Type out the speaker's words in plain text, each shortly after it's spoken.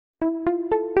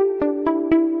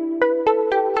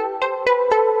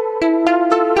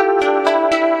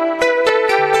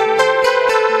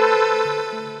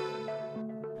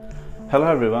Hello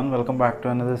everyone, welcome back to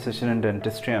another session in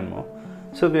dentistry and more.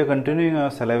 So we are continuing our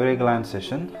salivary gland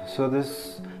session. So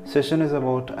this session is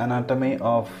about anatomy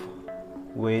of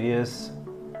various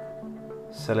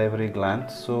salivary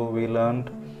glands. So we learned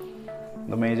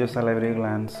the major salivary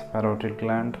glands: parotid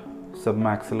gland,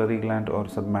 submaxillary gland or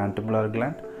submandibular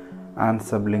gland, and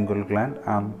sublingual gland,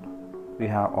 and we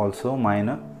have also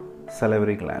minor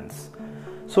salivary glands.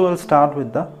 So we'll start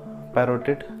with the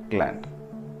parotid gland.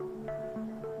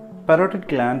 Parotid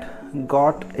gland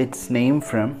got its name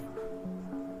from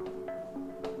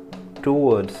two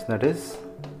words, that is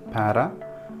para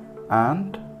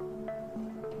and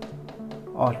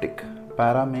otic.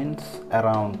 Para means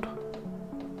around,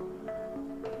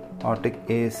 otic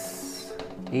is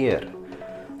ear.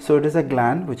 So it is a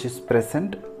gland which is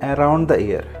present around the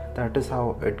ear. That is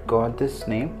how it got this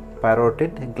name,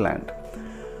 parotid gland,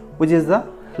 which is the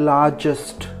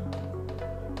largest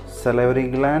salivary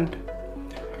gland,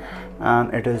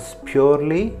 and it is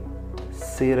purely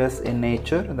serous in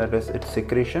nature. That is, its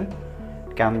secretion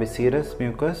can be serous,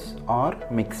 mucus or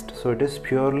mixed. So it is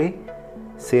purely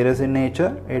serous in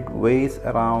nature. It weighs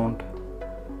around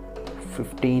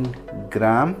 15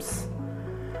 grams,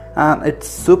 and its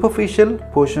superficial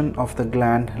portion of the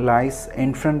gland lies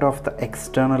in front of the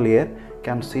external ear. You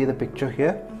can see the picture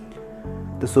here.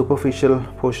 The superficial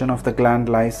portion of the gland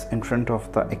lies in front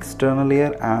of the external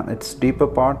ear, and its deeper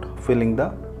part filling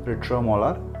the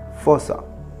retromolar fossa.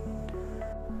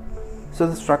 So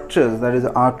the structures, that is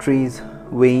arteries,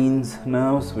 veins,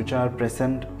 nerves, which are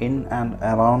present in and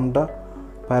around the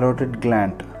parotid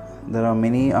gland. There are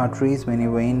many arteries, many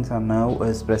veins, and nerve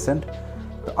is present.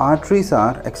 The arteries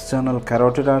are external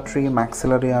carotid artery,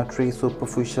 maxillary artery,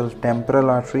 superficial temporal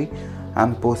artery,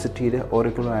 and posterior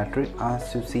auricular artery,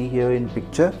 as you see here in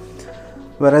picture.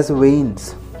 Whereas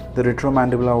veins, the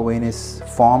retromandibular vein is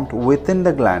formed within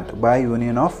the gland by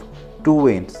union of two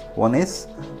veins. One is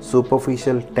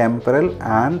superficial temporal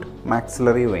and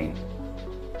maxillary vein.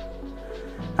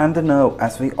 And the nerve,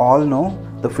 as we all know,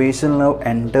 the facial nerve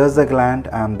enters the gland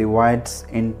and divides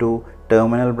into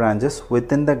terminal branches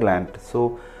within the gland.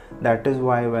 So that is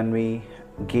why when we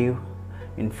give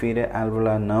inferior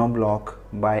alveolar nerve block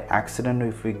by accident,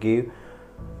 if we give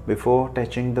before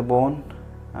touching the bone,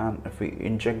 and if we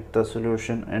inject the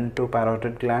solution into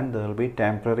parotid gland, there will be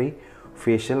temporary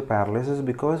facial paralysis,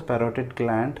 because parotid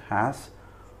gland has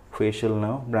facial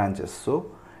nerve branches. So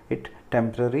it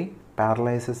temporarily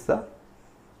paralyzes the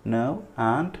nerve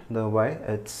and thereby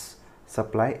its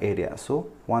supply area. So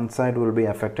one side will be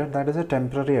affected. That is a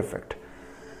temporary effect.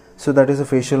 So that is a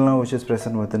facial nerve which is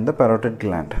present within the parotid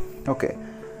gland. Okay.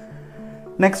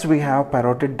 Next we have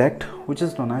parotid duct, which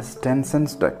is known as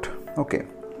STENSON'S duct. Okay.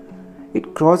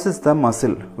 It crosses the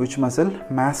muscle. Which muscle?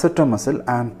 Masseter muscle,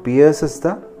 and pierces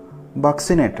the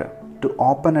buccinator to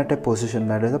open at a position,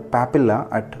 that is a papilla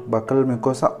at buccal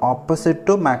mucosa opposite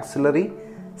to maxillary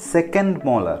second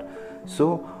molar.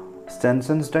 So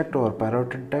STENSON'S duct or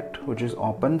parotid duct, which is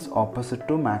opens opposite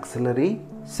to maxillary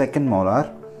second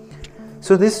molar.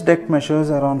 So this duct measures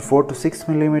around 4 to 6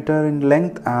 millimeter in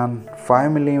length and 5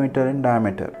 millimeter in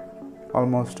diameter,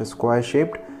 almost a square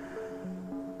shaped.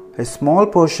 A small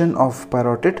portion of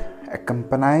parotid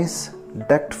accompanies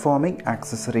duct forming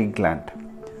accessory gland.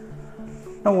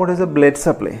 Now what is a blood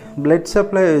supply? Blood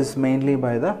supply is mainly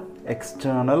by the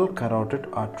external carotid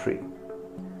artery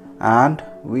and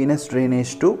venous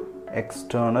drainage to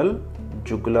external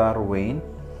jugular vein.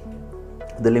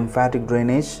 The lymphatic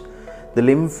drainage, the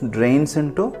lymph drains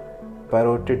into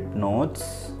parotid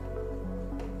nodes,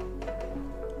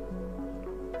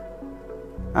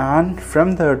 and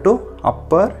from there to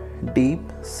upper deep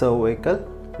cervical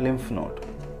lymph node.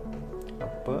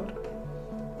 Upper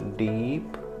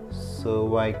deep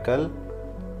cervical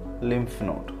lymph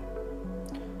node.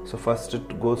 So first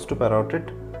it goes to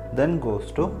parotid, then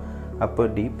goes to upper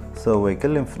deep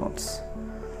cervical lymph nodes.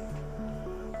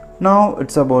 Now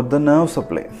it's about the nerve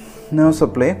supply. Nerve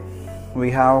supply, we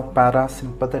have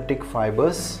parasympathetic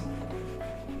fibers.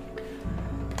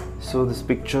 So this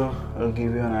picture will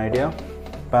give you an idea.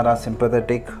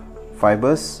 Parasympathetic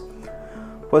fibers.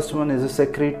 First one is a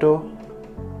secretomotor,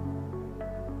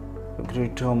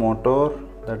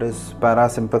 that is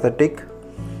parasympathetic,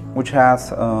 which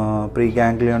has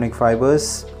preganglionic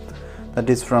fibers, that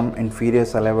is from inferior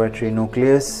salivary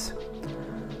nucleus.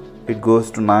 It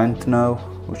goes to ninth nerve,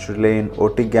 which relay in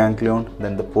otic ganglion,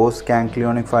 then the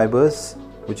postganglionic fibers,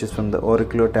 which is from the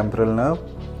auriculotemporal nerve,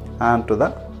 and to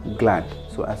the gland.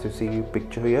 So as you see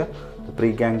picture here, the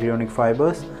preganglionic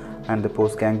fibers and the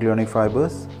postganglionic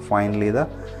fibers, finally the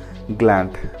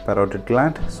gland, parotid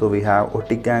gland. So we have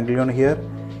otic ganglion here,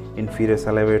 inferior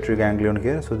salivary ganglion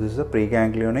here. So this is a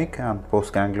preganglionic and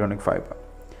postganglionic fiber.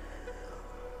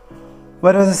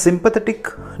 Whereas the sympathetic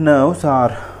nerves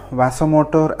are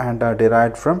vasomotor and are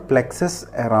derived from plexus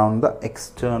around the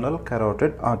external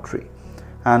carotid artery,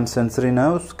 and sensory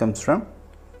nerves comes from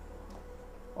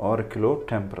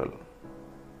auriculotemporal.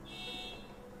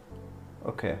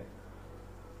 Okay,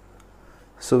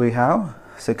 so we have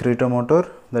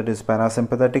secretomotor, that is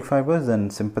parasympathetic fibers, then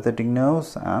sympathetic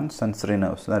nerves and sensory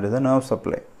nerves, that is the nerve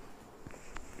supply.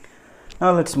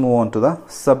 Now let's move on to the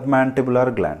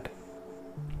submandibular gland.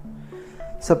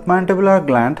 Submandibular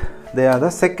gland, they are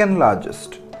the second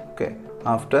largest, okay,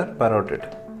 after parotid.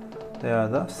 They are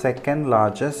the second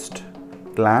largest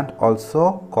gland,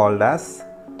 also called as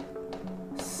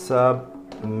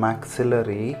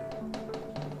submaxillary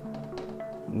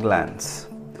glands.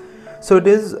 So it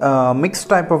is a mixed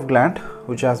type of gland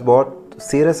which has both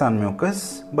serous and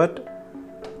mucus, but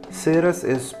serous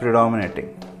is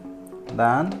predominating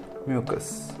than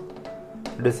mucus.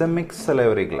 It is a mixed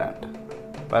salivary gland.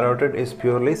 Parotid is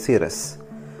purely serous.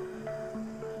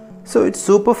 So its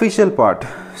superficial part,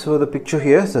 so the picture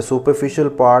here is the superficial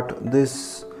part.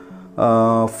 This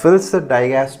fills the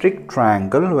digastric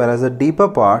triangle, whereas the deeper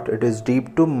part, it is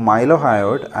deep to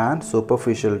mylohyoid and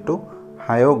superficial to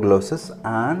hyoglossus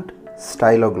and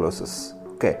styloglossus.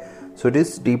 Okay, so it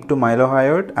is deep to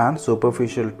mylohyoid and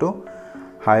superficial to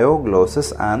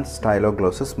hyoglossus and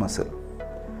styloglossus muscle.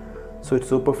 So its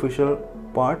superficial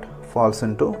part falls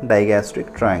into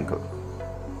digastric triangle.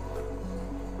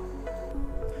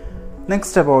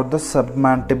 Next, about the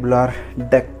submandibular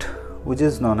duct, which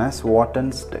is known as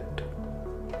WHARTON'S duct.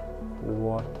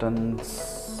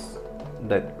 WHARTON'S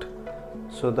duct.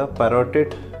 So the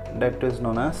parotid duct is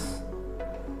known as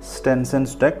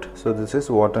STENSON'S duct. So this is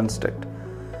WHARTON'S duct.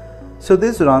 So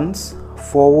this runs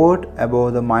forward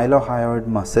above the mylohyoid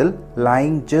muscle,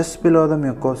 lying just below the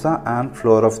mucosa and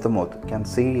floor of the mouth. You can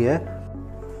see here.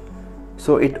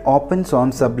 So it opens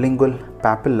on sublingual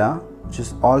papilla, which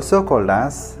is also called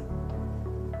as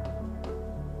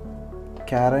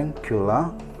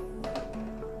caruncula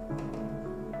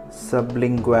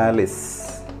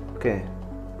sublingualis. Okay,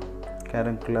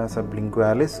 caruncula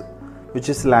sublingualis, which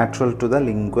is lateral to the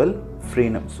lingual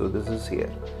frenum. So this is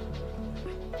here.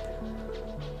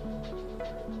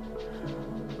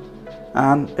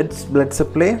 And its blood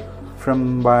supply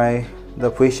from by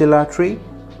the facial artery,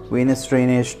 venous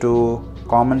drainage to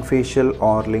common facial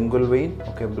or lingual vein.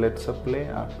 Okay, blood supply,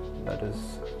 that is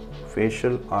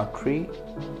facial artery,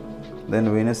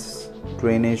 then venous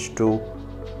drainage to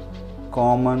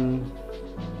common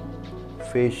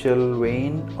facial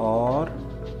vein or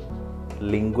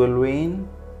lingual vein,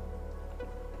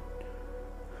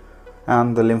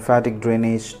 and the lymphatic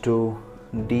drainage to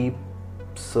deep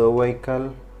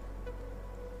cervical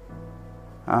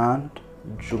and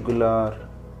jugular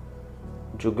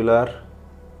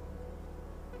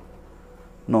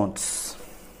nodes.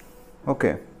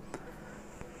 Okay.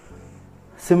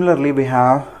 Similarly, we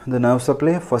have the nerve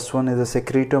supply. First one is the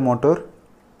secretomotor,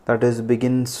 that is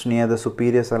begins near the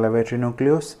superior salivary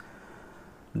nucleus.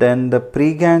 Then the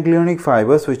preganglionic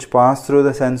fibers which pass through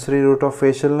the sensory root of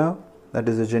facial nerve, that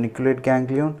is the geniculate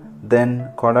ganglion,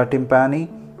 then chorda tympani,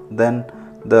 then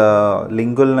the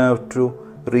lingual nerve to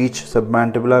reach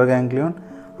submandibular ganglion.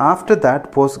 After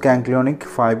that, postganglionic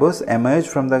fibers emerge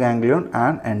from the ganglion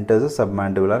and enter the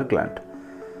submandibular gland.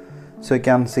 So you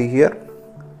can see here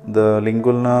the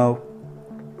lingual nerve,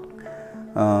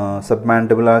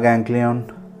 submandibular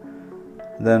ganglion,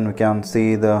 then we can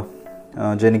see the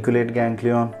geniculate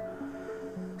ganglion.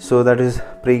 So that is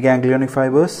preganglionic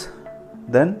fibers.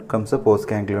 Then comes the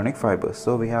postganglionic fibers.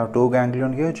 So we have two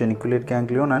ganglion here, geniculate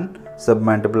ganglion and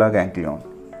submandibular ganglion.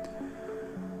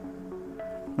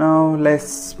 Now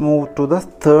let's move to the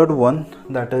third one,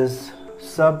 that is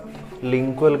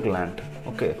sublingual gland.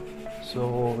 Okay,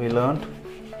 so we learned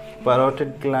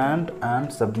parotid gland and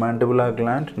submandibular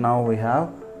gland. Now we have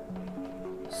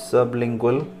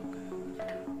sublingual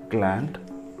gland,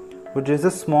 which is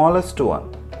the smallest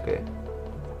one. Okay,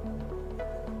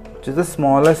 which is the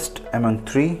smallest among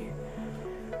three.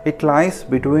 It lies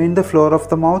between the floor of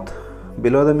the mouth,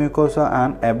 below the mucosa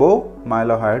and above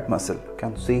mylohyoid muscle. You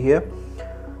can see here.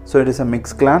 So it is a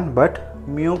mixed gland, but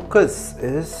mucus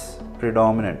is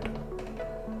predominant.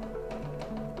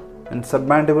 In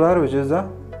submandibular, which is the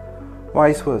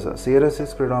vice versa, serous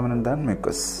is predominant than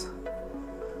mucus.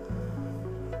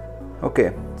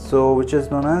 Okay, so which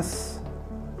is known as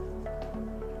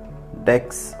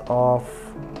ducts of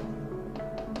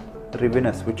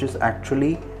Rivinus, which is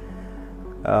actually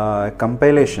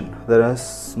compilation. There are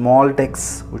small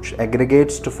ducts which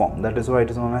aggregates to form. That is why it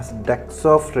is known as ducts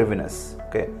of Rivinus.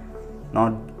 okay,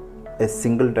 not a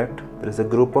single duct. There is a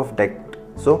group of duct.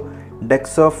 So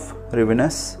ducts of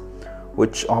Rivinus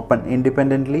which open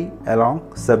independently along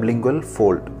sublingual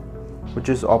fold, which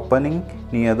is opening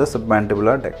near the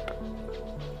submandibular duct.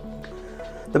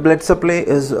 The blood supply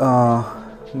is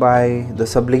by the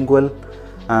sublingual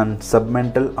and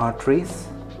submental arteries.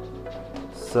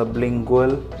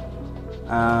 Sublingual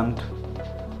and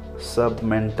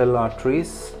submental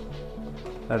arteries,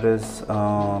 that is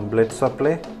blood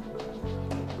supply,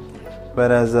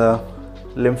 whereas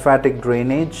lymphatic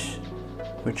drainage,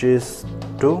 which is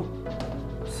to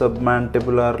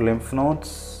submandibular lymph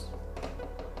nodes.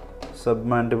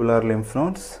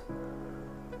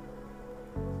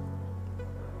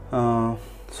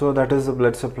 So that is the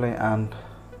blood supply and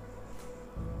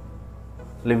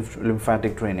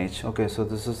lymphatic drainage. Okay, so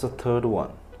this is the third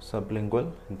one,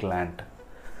 sublingual gland.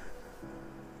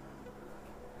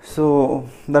 So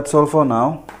that's all for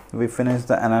now. We finished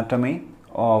the anatomy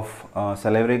of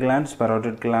salivary glands,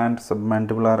 parotid gland,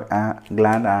 submandibular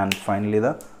gland, and finally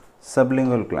the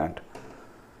sublingual gland.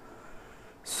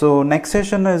 So next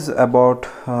session is about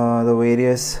the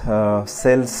various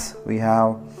cells. We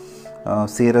have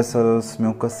serous cells,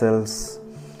 mucous cells,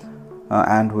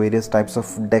 and various types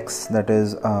of ducts, that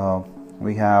is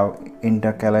we have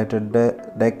intercalated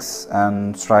ducts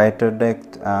and striated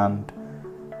duct and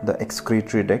the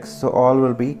excretory ducts. So all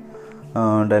will be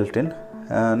dealt in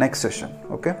next session.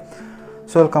 Okay,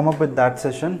 so I'll come up with that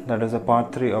session, that is a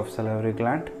part 3 of salivary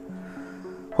gland.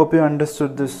 Hope you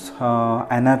understood this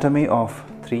anatomy of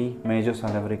 3 major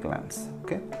salivary glands.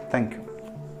 Okay, thank you.